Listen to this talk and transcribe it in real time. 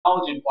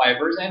collagen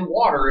fibers and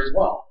water as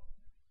well.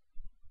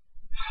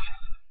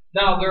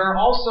 Now, there are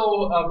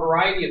also a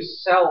variety of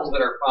cells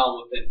that are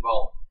found within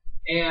bone.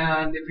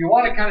 And if you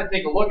want to kind of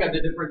take a look at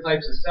the different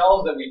types of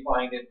cells that we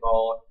find in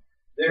bone,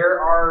 there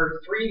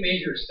are three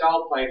major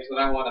cell types that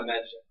I want to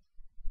mention.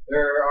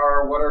 There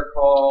are what are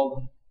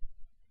called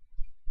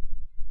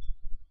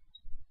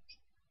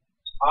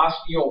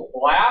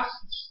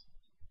osteoblasts.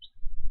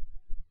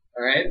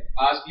 All right,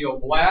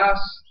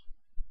 osteoblasts,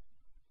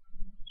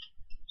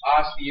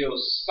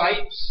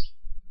 osteocytes,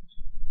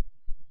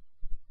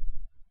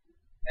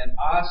 and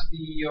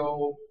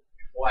osteoclasts.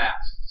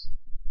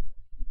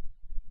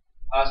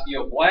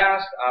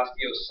 Osteoblast,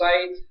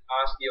 osteocyte,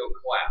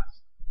 osteoclast.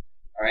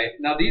 All right.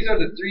 Now these are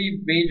the three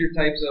major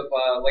types of,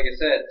 like I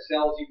said,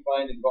 cells you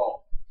find in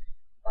bone.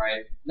 All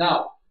right.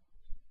 Now,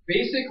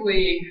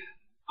 basically,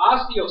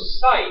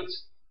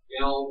 osteocytes.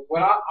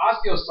 What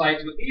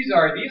osteocytes? What these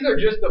are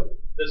just the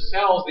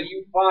cells that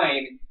you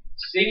find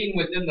sitting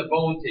within the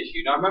bone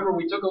tissue. Now, remember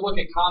we took a look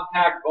at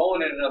compact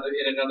bone in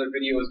another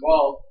video as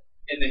well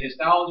in the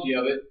histology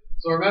of it.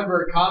 So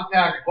remember,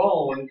 compact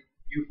bone.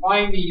 You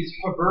find these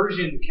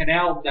Haversian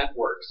canal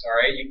networks, all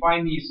right? You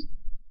find these,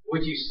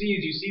 what you see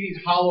is these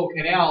hollow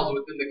canals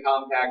within the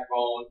compact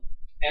bone,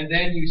 and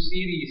then you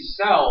see these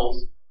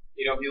cells,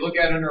 if you look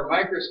at it under a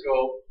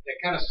microscope, that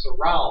kind of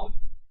surround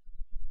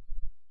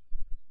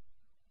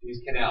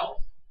these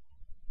canals,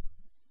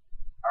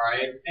 all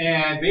right?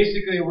 And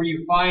basically where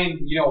you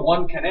find,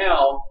 one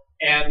canal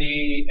and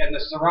the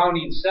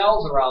surrounding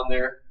cells around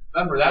there,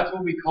 remember, that's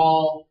what we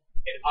call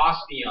an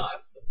osteon,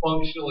 the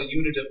functional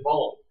unit of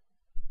bone.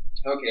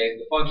 Okay,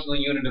 the functional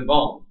unit of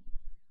bone.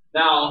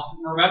 Now,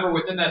 remember,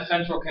 within that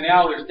central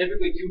canal, there's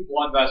typically two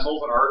blood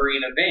vessels, an artery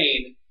and a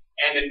vein,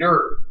 and a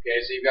nerve. Okay,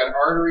 so you've got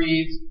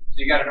arteries, so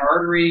you've got an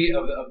artery,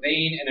 a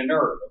vein, and a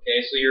nerve.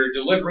 Okay, so you're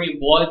delivering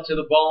blood to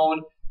the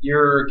bone,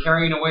 you're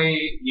carrying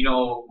away,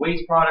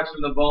 waste products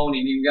from the bone,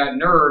 and you've got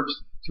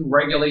nerves to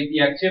regulate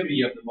the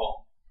activity of the bone.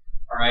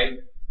 All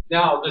right.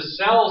 Now, the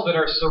cells that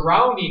are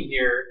surrounding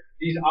here,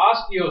 these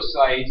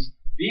osteocytes,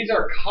 these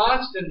are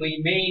constantly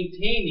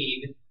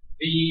maintaining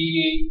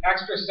the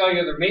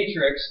extracellular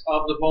matrix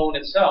of the bone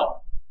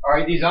itself. All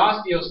right, these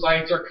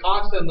osteocytes are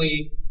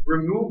constantly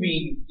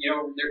removing,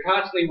 they're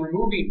constantly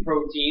removing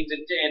proteins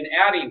and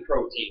adding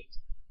proteins.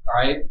 All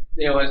right,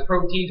 as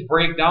proteins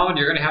break down,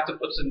 you're going to have to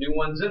put some new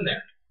ones in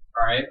there.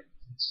 All right,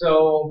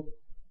 so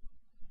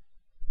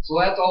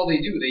that's all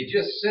they do. They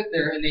just sit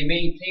there and they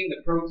maintain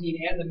the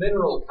protein and the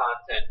mineral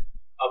content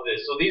of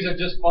this. So these are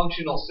just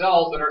functional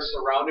cells that are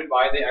surrounded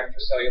by the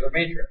extracellular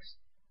matrix.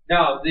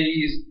 Now,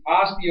 these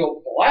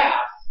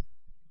osteoblasts,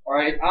 all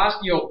right,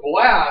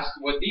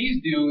 what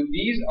these do,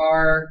 these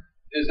are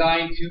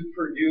designed to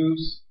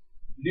produce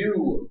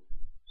new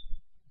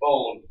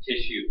bone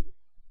tissue,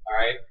 all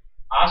right?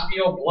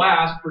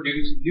 Osteoblasts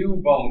produce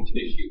new bone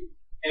tissue.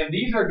 And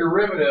these are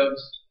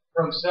derivatives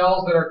from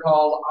cells that are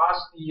called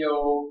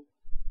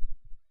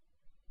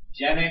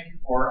osteogenic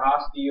or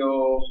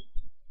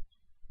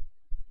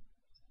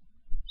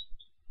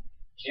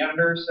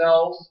osteogenitor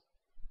cells.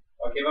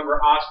 Okay, remember,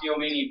 osteo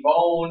meaning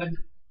bone,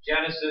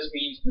 genesis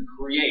means to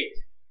create,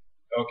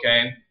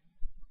 okay?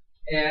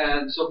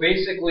 And so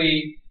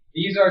basically,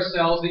 these are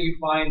cells that you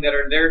find that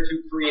are there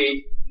to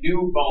create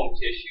new bone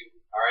tissue,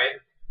 all right?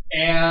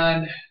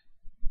 And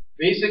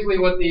basically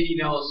what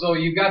so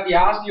you've got the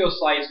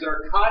osteocytes that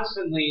are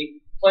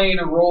constantly playing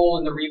a role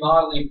in the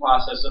remodeling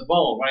process of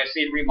bone. When I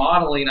say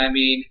remodeling, I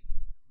mean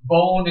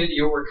bone,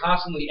 we're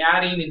constantly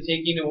adding and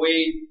taking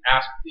away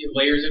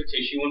layers of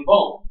tissue and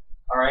bone.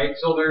 All right,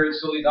 so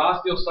these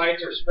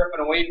osteocytes are stripping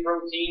away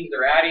proteins,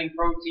 they're adding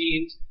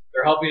proteins,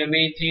 they're helping to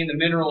maintain the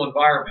mineral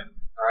environment.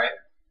 All right.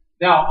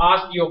 Now,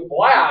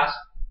 osteoblasts,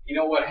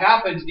 what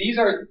happens? These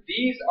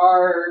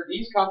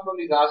come from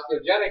these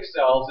osteogenic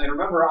cells, and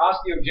remember,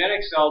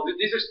 osteogenic cells,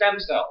 these are stem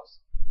cells.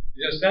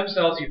 These are stem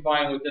cells you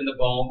find within the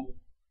bone,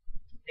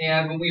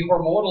 and when we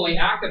hormonally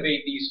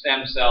activate these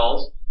stem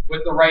cells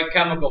with the right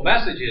chemical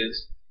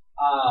messages,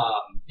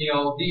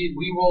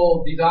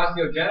 these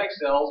osteogenic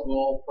cells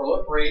will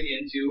proliferate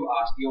into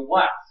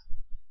osteoblasts.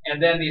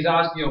 And then these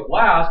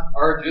osteoblasts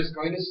are just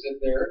going to sit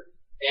there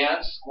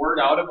and squirt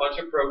out a bunch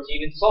of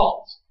protein and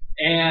salts.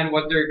 And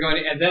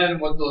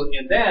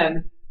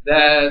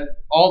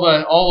all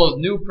those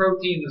new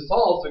proteins and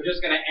salts are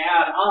just going to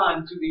add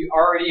on to the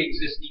already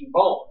existing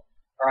bone.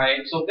 All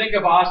right. So think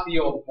of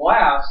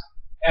osteoblasts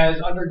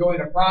as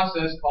undergoing a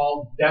process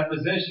called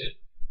deposition.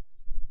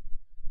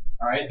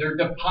 All right. They're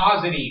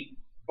depositing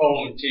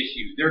bone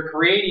tissue. They're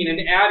creating and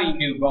adding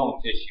new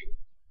bone tissue.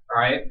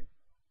 All right.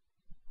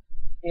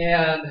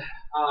 And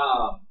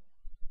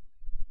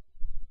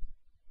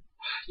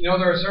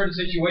there are certain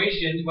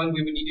situations when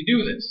we would need to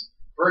do this.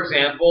 For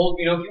example,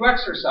 if you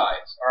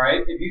exercise, all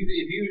right, if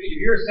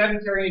you're a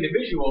sedentary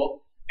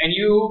individual and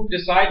you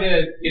decide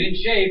to get in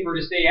shape or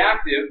to stay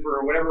active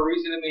for whatever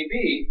reason it may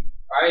be,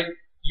 all right,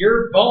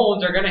 your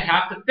bones are going to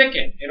have to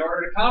thicken in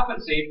order to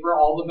compensate for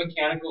all the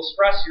mechanical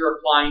stress you're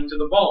applying to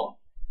the bone.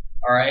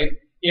 All right,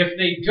 if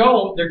they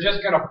don't, they're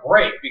just going to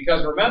break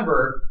because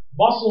remember,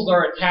 muscles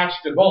are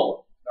attached to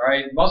bone. All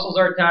right, muscles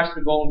are attached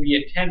to bone via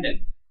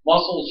tendon.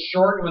 Muscles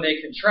shorten when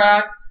they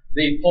contract.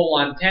 They pull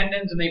on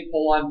tendons and they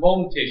pull on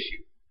bone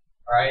tissue.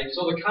 All right,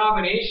 so the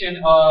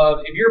combination of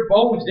if your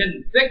bones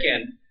didn't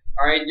thicken,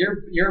 all right,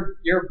 your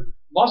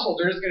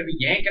muscles are just going to be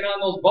yanking on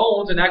those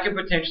bones, and that can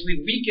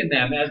potentially weaken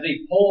them as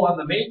they pull on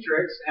the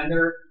matrix and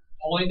they're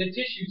pulling the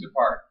tissues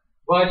apart.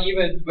 But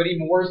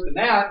even worse than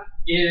that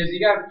is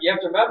you have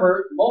to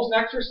remember most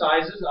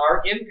exercises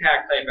are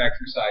impact type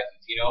exercises.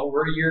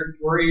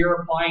 Where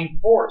you're applying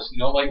force.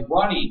 Like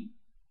running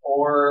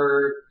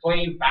or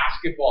playing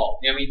basketball.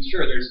 I mean,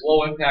 sure, there's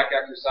low impact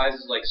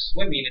exercises like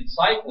swimming and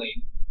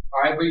cycling.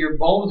 All right, but your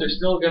bones are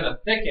still going to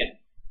thicken.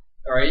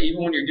 All right,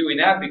 even when you're doing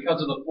that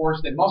because of the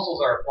force that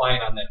muscles are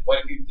applying on them. But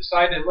if you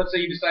let's say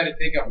you decide to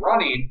take up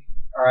running,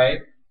 all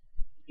right,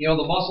 the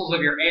muscles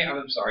of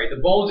the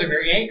bones of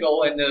your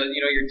ankle and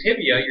your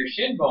tibia, your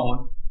shin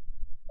bone,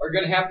 are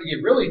going to have to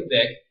get really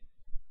thick.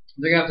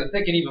 They're going to have to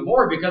thicken even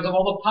more because of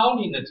all the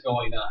pounding that's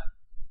going on.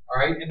 All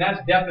right, and that's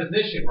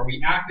deposition, where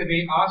we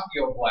activate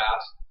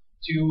osteoblasts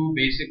to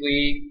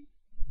basically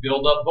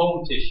build up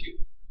bone tissue.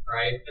 All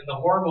right, and the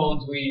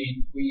hormones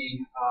we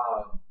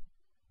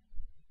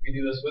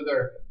do this with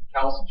our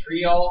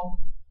calcitriol.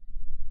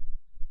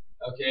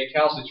 Okay,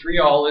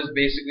 calcitriol is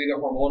basically the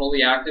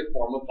hormonally active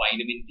form of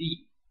vitamin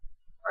D.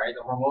 All right,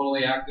 the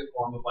hormonally active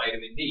form of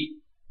vitamin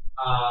D.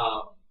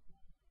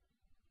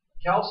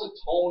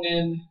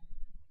 Calcitonin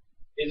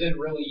isn't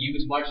really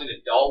used much in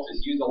adults.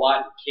 It's used a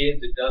lot in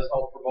kids. It does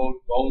help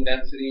promote bone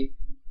density.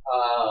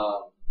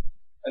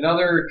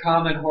 Another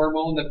common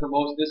hormone that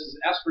promotes this is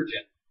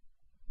estrogen.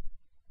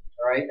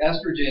 All right,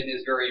 estrogen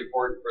is very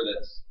important for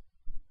this.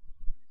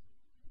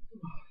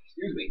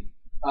 Excuse me.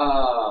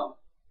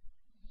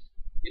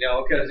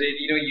 Because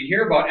you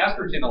hear about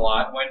estrogen a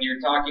lot when you're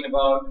talking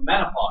about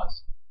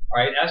menopause. All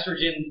right,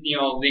 estrogen,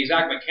 the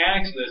exact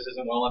mechanics of this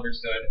isn't well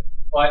understood,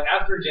 but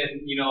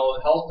estrogen,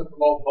 helps to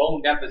promote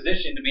bone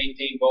deposition to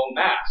maintain bone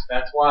mass.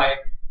 That's why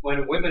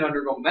when women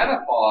undergo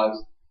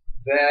menopause,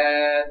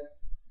 their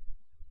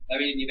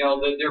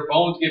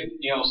bones get,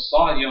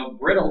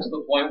 brittle to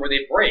the point where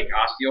they break,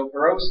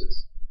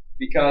 osteoporosis.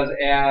 Because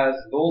as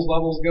those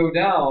levels go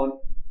down,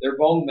 their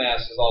bone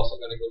mass is also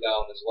going to go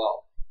down as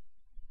well.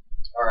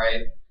 All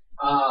right.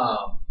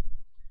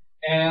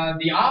 And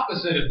the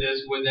opposite of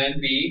this would then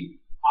be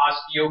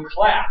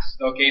osteoclasts.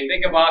 Okay,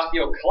 think of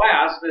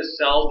osteoclasts as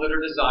cells that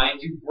are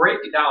designed to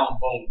break down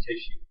bone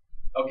tissue.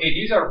 Okay,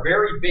 these are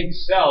very big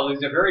cells.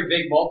 These are very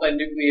big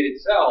multinucleated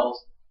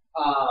cells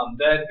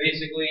that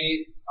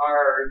basically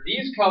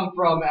these come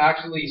from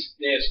actually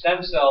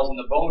stem cells in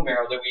the bone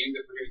marrow that we use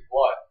to produce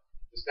blood.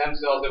 The stem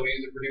cells that we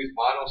use to produce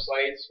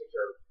monocytes, which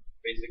are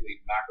basically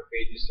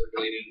macrophages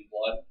circulating in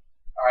blood.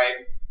 All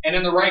right, and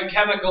in the right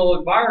chemical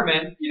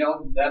environment,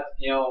 that's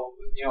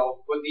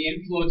with the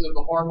influence of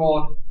the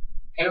hormone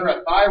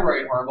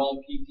parathyroid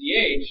hormone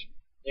 (PTH),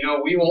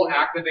 we will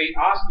activate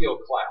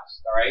osteoclasts.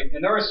 All right,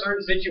 and there are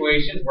certain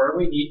situations where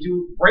we need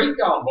to break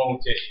down bone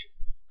tissue,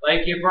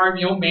 like if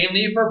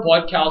mainly if our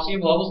blood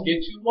calcium levels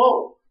get too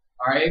low.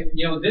 All right,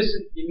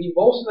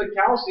 most of the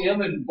calcium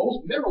and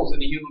most minerals in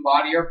the human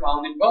body are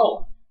found in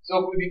bone. So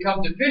if we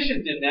become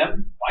deficient in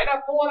them, why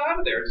not pull it out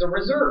of there? It's a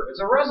reserve. It's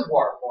a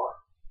reservoir for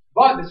them.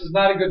 But this is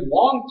not a good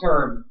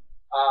long-term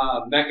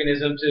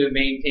mechanism to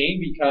maintain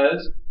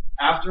because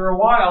after a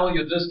while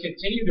you'll just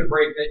continue to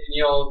break that.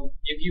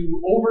 If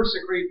you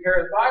over-secrete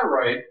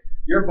parathyroid,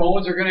 your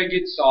bones are going to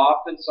get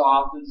soft and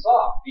soft and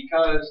soft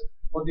because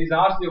what these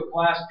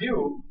osteoclasts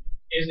do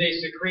is they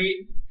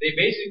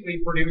basically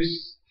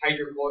produce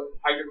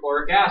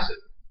hydrochloric acid.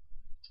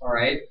 All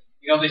right.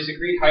 They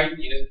secrete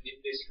hydrogen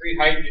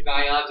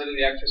ions into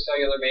the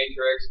extracellular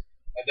matrix,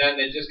 and then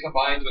it just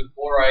combines with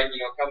chloride,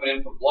 coming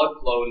in from blood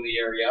flow to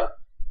the area,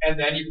 and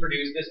then you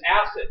produce this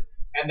acid.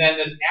 And then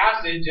this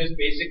acid just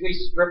basically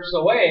strips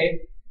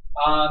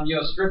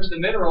the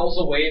minerals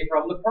away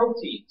from the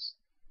proteins.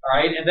 All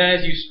right. And then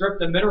as you strip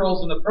the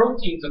minerals and the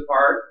proteins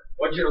apart,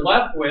 what you're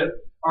left with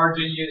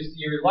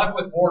you're left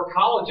with more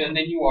collagen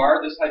than you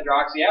are this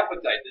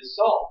hydroxyapatite, this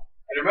salt.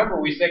 And remember,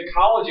 we said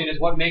collagen is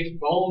what makes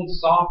bones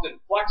soft and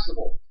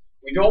flexible.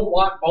 We don't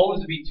want bones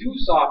to be too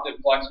soft and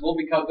flexible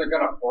because they're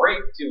going to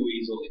break too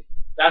easily.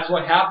 That's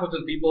what happens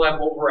when people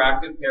have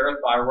overactive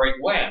parathyroid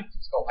glands.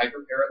 It's called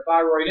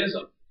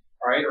hyperparathyroidism.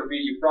 All right, or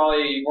you're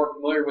probably more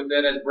familiar with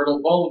it as brittle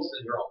bone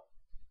syndrome.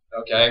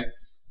 Okay,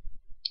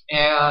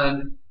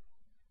 and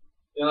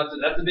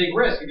that's a big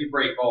risk if you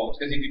break bones,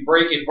 because if you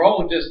break a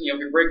bone, if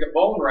you break a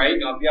bone right,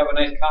 if you have a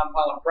nice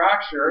compound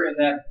fracture, and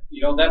that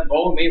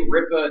bone may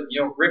rip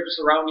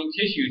surrounding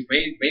tissues,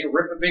 may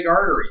rip a big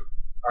artery.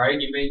 All right,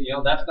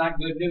 that's not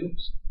good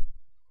news.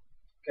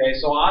 Okay,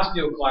 so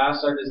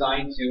osteoclasts are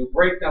designed to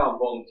break down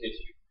bone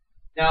tissue.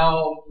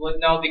 Now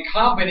the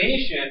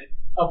combination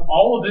of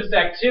all of this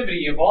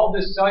activity, of all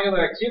this cellular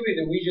activity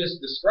that we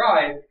just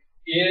described,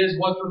 is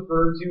what's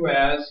referred to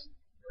as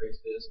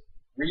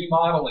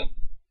remodeling.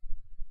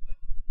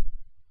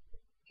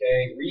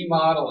 Okay,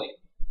 remodeling.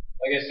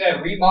 Like I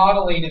said,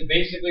 remodeling is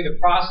basically the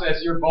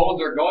process your bones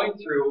are going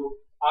through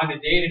on a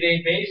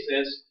day-to-day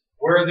basis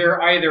where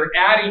they're either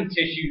adding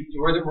tissue,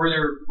 where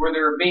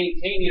they're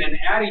maintaining and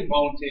adding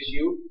bone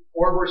tissue,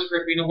 or we're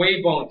stripping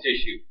away bone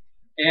tissue.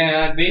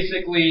 And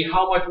basically,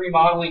 how much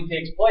remodeling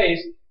takes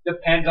place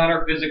depends on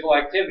our physical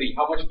activity,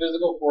 how much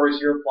physical force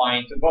you're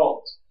applying to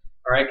bones.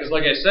 All right, because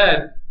like I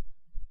said,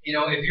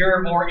 if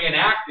you're more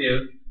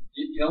inactive,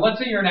 let's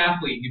say you're an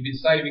athlete, you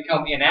decide to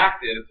become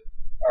inactive.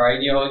 All right,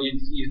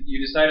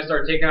 you decide to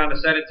start taking on a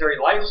sedentary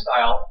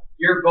lifestyle,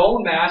 your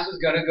bone mass is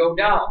going to go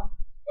down.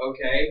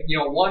 Okay,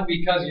 one,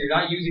 because you're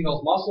not using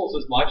those muscles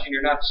as much and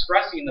you're not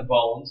stressing the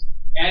bones,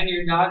 and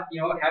you're not,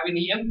 having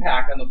the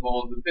impact on the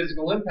bones, the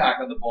physical impact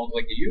on the bones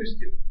like you used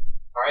to.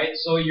 All right,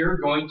 so you're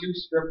going to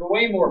strip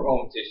away more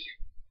bone tissue.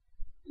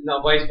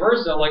 Now, vice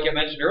versa, like I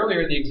mentioned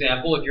earlier in the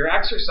example, if you're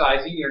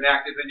exercising, you're an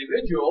active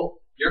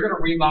individual, you're going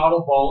to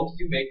remodel bones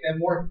to make them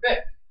more fit.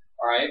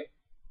 All right,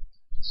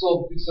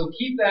 so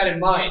keep that in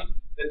mind.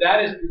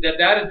 That is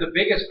the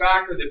biggest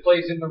factor that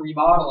plays into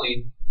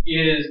remodeling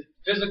is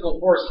physical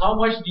force. How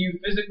much do you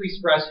physically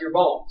stress your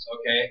bones?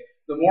 Okay,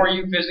 the more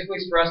you physically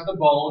stress the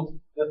bones,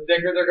 the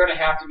thicker they're going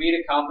to have to be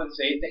to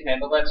compensate to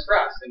handle that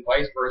stress, and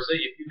vice versa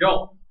if you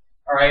don't.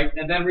 All right,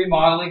 and then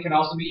remodeling can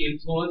also be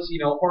influenced,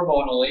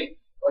 hormonally,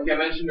 like I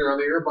mentioned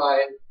earlier, by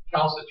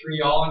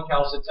calcitriol and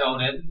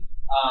calcitonin,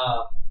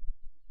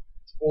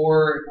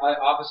 or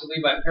obviously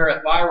by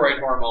parathyroid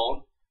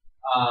hormone.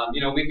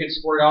 We can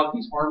squirt out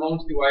these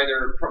hormones to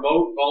either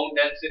promote bone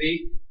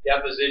density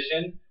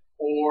deposition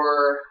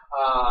or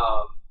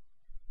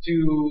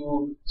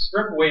to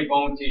strip away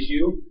bone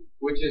tissue,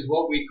 which is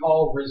what we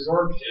call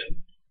resorption.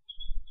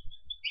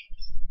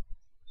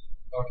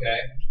 Okay,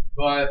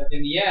 but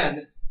in the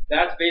end,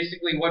 that's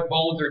basically what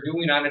bones are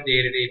doing on a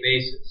day-to-day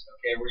basis.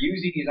 Okay, we're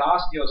using these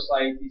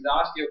osteocytes, these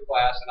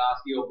osteoclasts and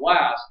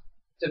osteoblasts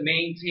to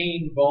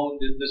maintain bone,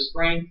 the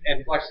strength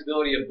and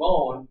flexibility of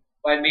bone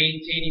by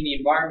maintaining the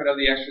environment of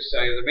the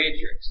extracellular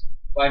matrix,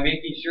 by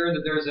making sure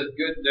that there's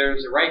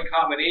a right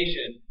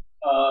combination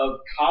of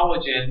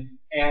collagen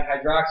and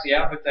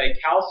hydroxyapatite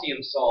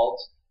calcium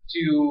salts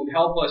to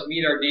help us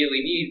meet our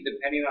daily needs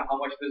depending on how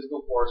much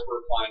physical force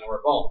we're applying to our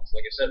bones.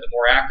 Like I said, the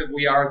more active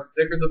we are,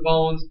 the thicker the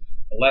bones.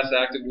 The less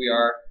active we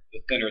are,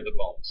 the thinner the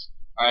bones.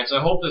 All right, so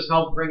I hope this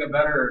helps bring a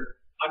better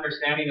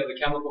understanding of the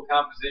chemical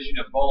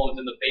composition of bones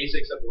and the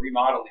basics of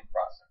remodeling.